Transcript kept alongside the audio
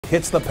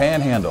hits the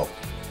panhandle.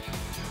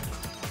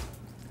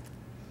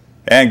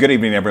 And good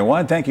evening,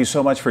 everyone. Thank you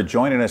so much for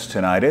joining us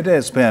tonight. It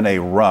has been a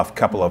rough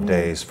couple of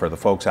days for the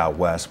folks out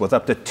west with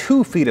up to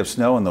 2 feet of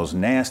snow and those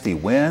nasty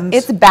winds.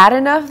 It's bad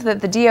enough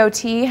that the DOT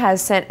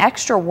has sent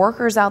extra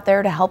workers out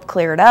there to help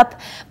clear it up,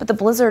 but the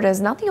blizzard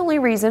is not the only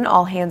reason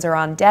all hands are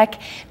on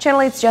deck. Channel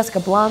 8's Jessica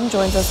Blum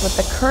joins us with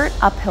the current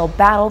uphill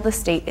battle the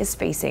state is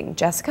facing.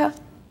 Jessica?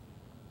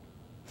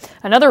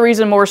 Another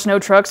reason more snow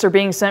trucks are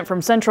being sent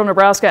from central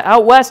Nebraska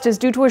out west is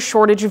due to a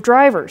shortage of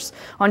drivers.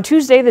 On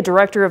Tuesday, the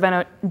director of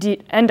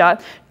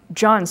NDOT,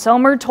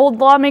 John-Selmer, told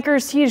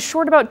lawmakers he is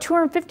short about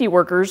 250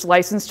 workers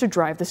licensed to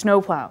drive the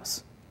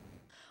snowplows.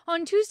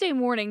 On Tuesday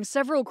morning,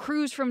 several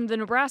crews from the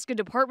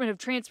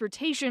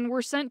Nebraska-Department-of-Transportation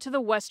were sent to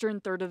the western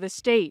third of the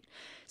state.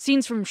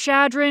 Scenes from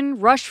Chadron,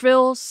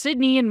 Rushville,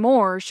 Sidney, and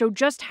more show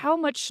just how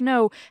much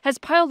snow has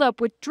piled up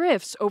with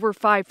drifts over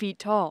 5 feet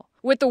tall.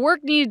 With the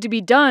work needed to be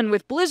done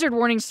with blizzard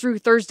warnings through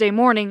Thursday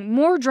morning,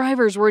 more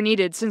drivers were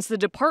needed since the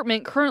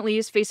department currently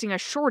is facing a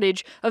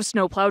shortage of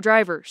snowplow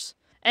drivers.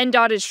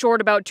 NDOT is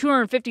short about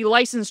 250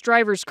 licensed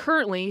drivers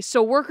currently,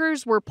 so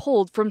workers were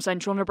pulled from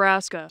central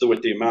Nebraska. So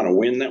with the amount of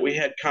wind that we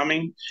had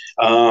coming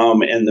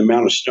and the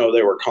amount of snow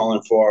they were calling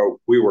for,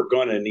 we were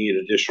going to need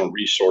additional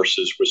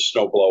resources with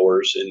snow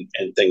blowers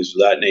and things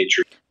of that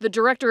nature. The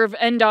director of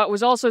NDOT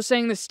was also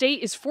saying the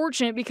state is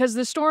fortunate because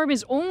the storm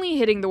is only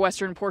hitting the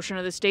western portion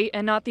of the state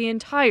and not the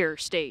entire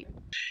state.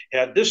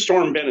 Had this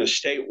storm been a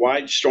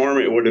statewide storm,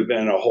 it would have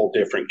been a whole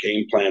different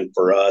game plan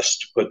for us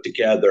to put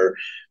together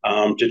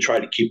to try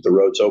to keep the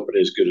roads open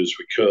as good as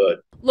we could.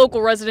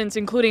 Local residents,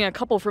 including a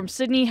couple from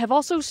Sidney, have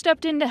also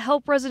stepped in to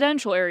help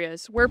residential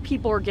areas where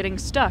people are getting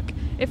stuck,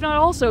 if not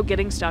also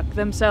getting stuck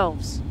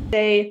themselves.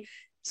 They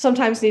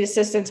sometimes need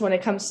assistance when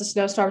it comes to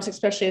snowstorms,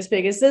 especially as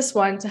big as this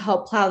one, to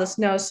help plow the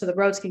snow so the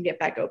roads can get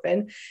back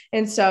open.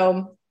 And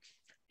so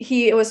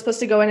he was supposed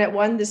to go in at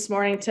 1 this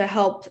morning to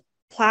help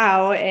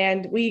plow,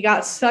 and we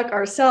got stuck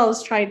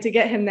ourselves trying to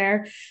get him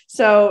there.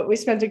 So we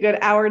spent a good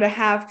hour and a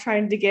half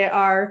trying to get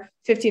our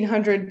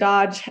 1500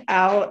 Dodge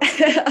out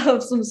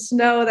of some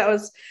snow that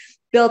was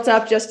built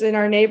up just in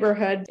our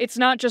neighborhood. It's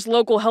not just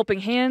local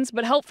helping hands,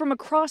 but help from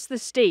across the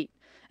state.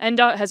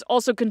 NDOT has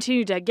also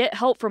continued to get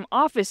help from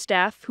office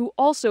staff who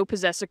also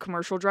possess a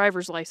commercial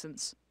driver's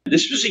license.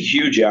 This was a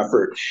huge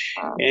effort.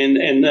 And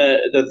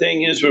the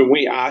thing is, when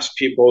we ask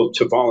people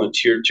to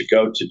volunteer to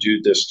go to do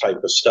this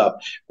type of stuff,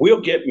 we'll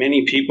get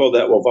many people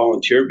that will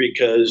volunteer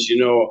because, you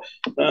know,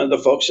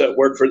 the folks that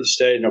work for the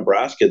state of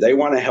Nebraska, they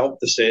want to help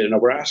the state of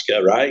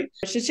Nebraska, right?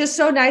 It's just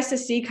so nice to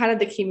see kind of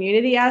the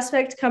community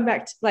aspect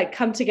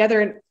come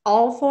together in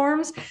all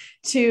forms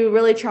to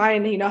really try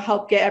and, you know,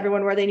 help get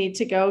everyone where they need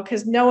to go,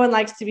 because no one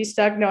likes to be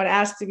stuck. No one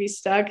asks to be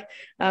stuck. It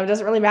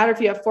doesn't really matter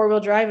if you have four-wheel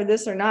drive in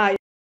this or not.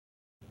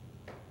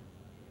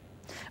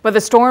 But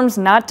the storm's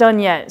not done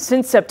yet.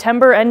 Since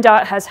September,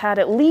 NDOT has had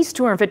at least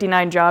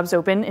 259 jobs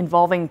open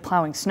involving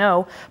plowing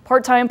snow.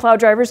 Part-time plow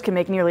drivers can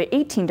make nearly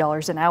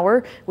 $18 an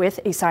hour with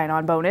a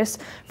sign-on bonus.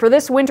 For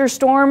this winter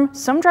storm,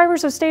 some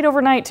drivers have stayed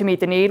overnight to meet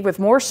the need, with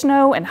more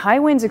snow and high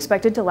winds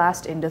expected to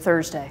last into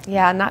Thursday.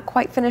 Yeah, not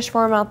quite finished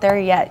for them out there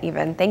yet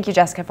even. Thank you,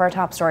 Jessica, for our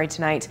top story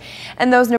tonight. And those